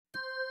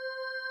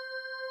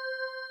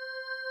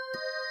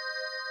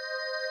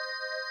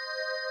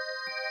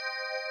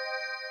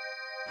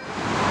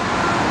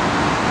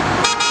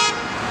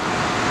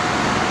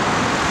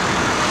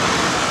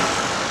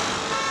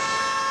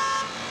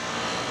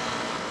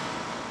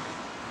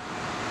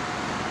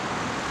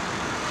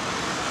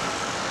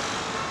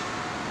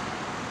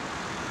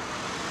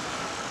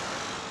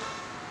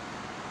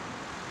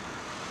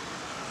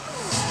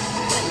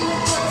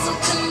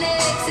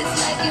It's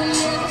like you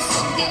never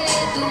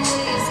forget the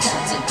way it's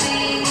got to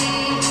be.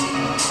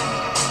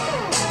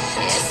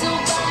 It's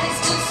nobody's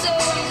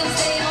concern, 'cause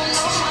they don't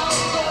know how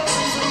it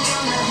burns when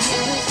you're not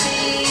here with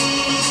me.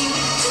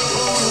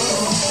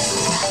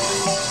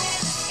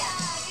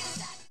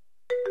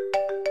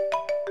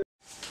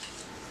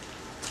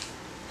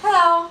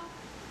 Hello.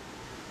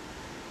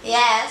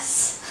 Yes.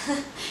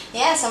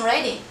 Yes, I'm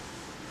ready.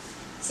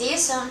 See you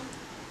soon.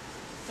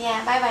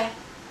 Yeah, bye bye.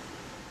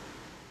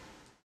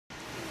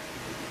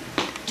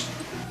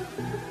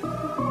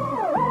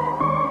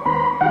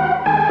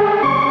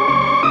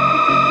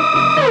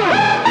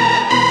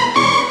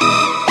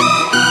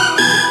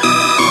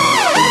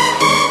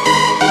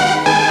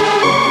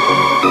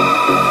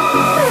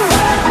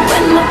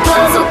 When the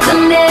puzzle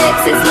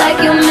connects, it's like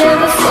you'll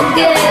never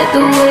forget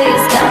the way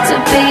it's got to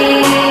be.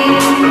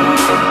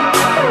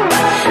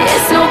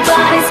 It's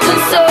nobody's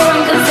concern,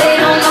 'cause they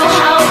don't know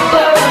how it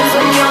burns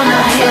when you're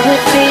not here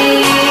with me.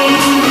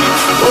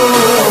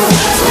 Ooh.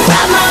 So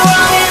write my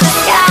wrong in the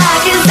sky,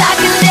 'cause I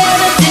can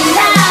never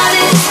deny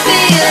this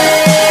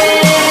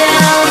feeling.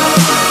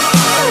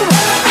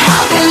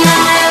 How can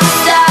I ever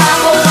stop?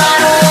 Oh, I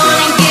don't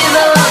wanna give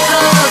up.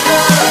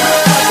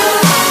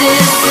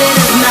 This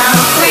is not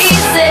a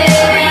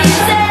reason.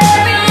 This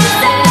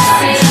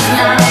is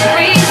not a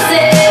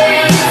reason.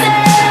 This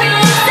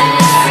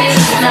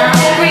is not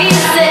a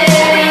reason.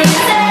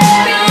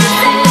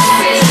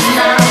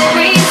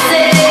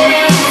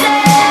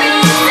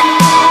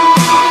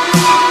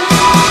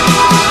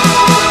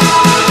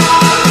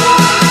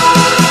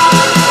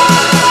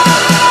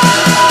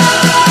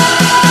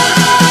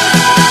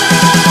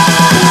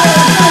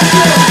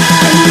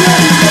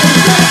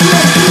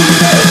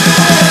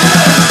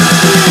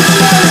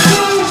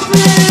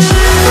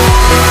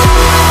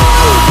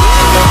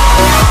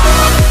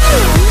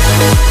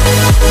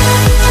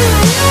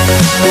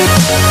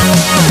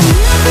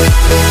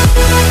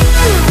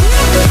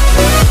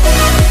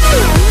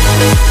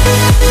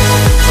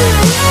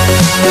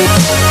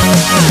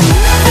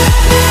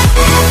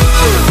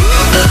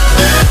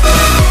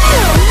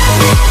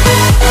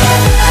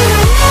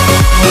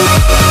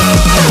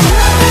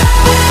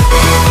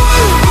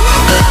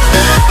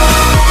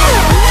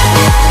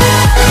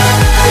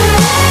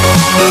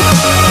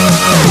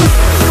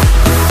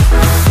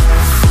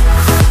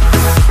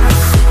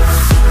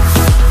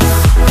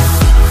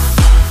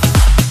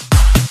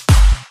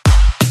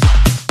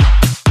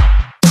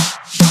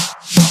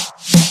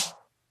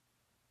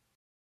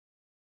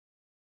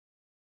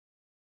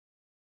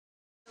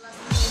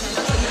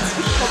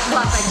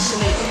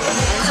 Actually,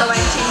 and so I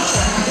changed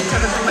it to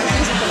the my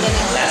music and then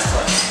it last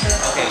one.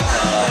 Okay.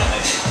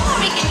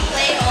 We can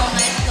play all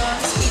night long,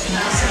 sweet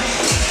music.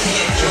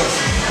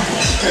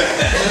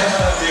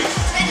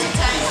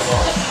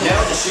 Now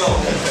the show.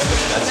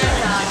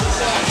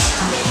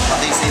 How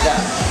do you say that?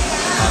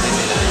 How do you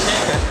say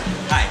that?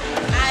 Hi.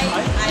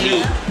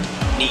 Hi.